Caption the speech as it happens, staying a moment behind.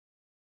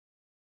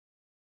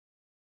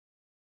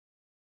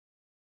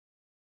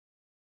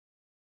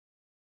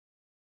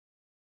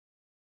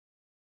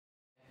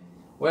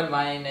Well,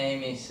 my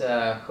name is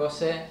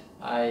José.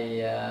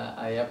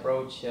 I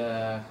approached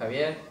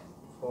Javier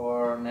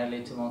for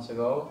nearly 2 months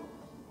ago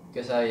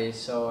because I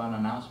saw an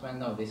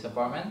announcement of this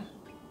apartment.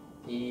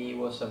 He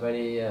was a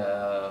very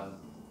a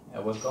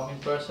welcoming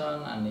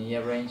person, and he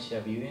arranged a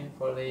viewing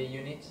for the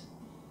unit.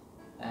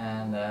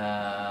 And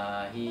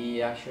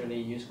he actually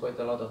used quite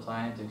a lot of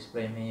time to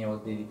explain me all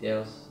the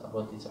details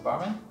about this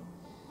apartment.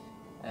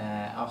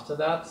 After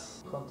that,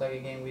 contact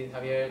again with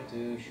Javier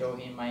to show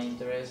him my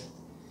interest,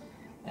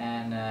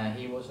 and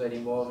he was very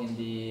involved in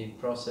the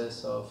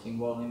process of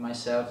involving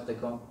myself,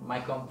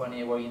 my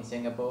company working in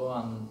Singapore,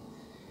 and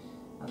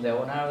the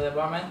owner of the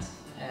apartment.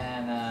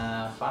 And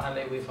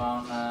finally we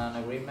found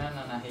an agreement,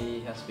 and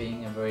he has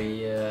been a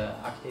very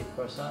active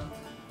person,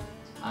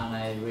 and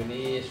I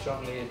really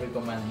strongly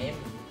recommend him.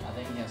 I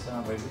think he has done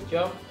a very good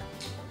job.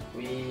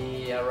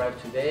 We arrived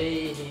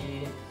today.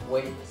 He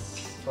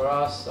waits for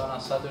us on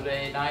a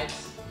Saturday night,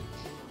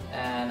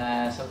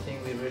 and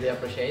something we really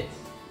appreciate.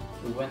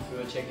 We went through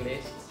a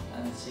checklist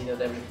and see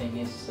that everything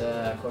is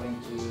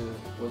according to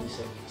what is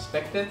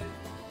expected,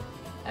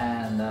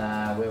 and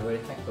we're very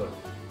thankful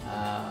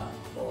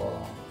for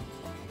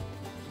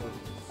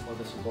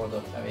the support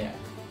of Javier.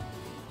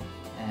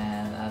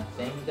 And I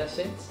think that's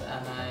it,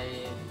 and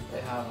I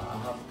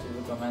have to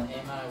recommend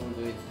him. I will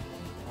do it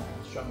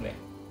strongly.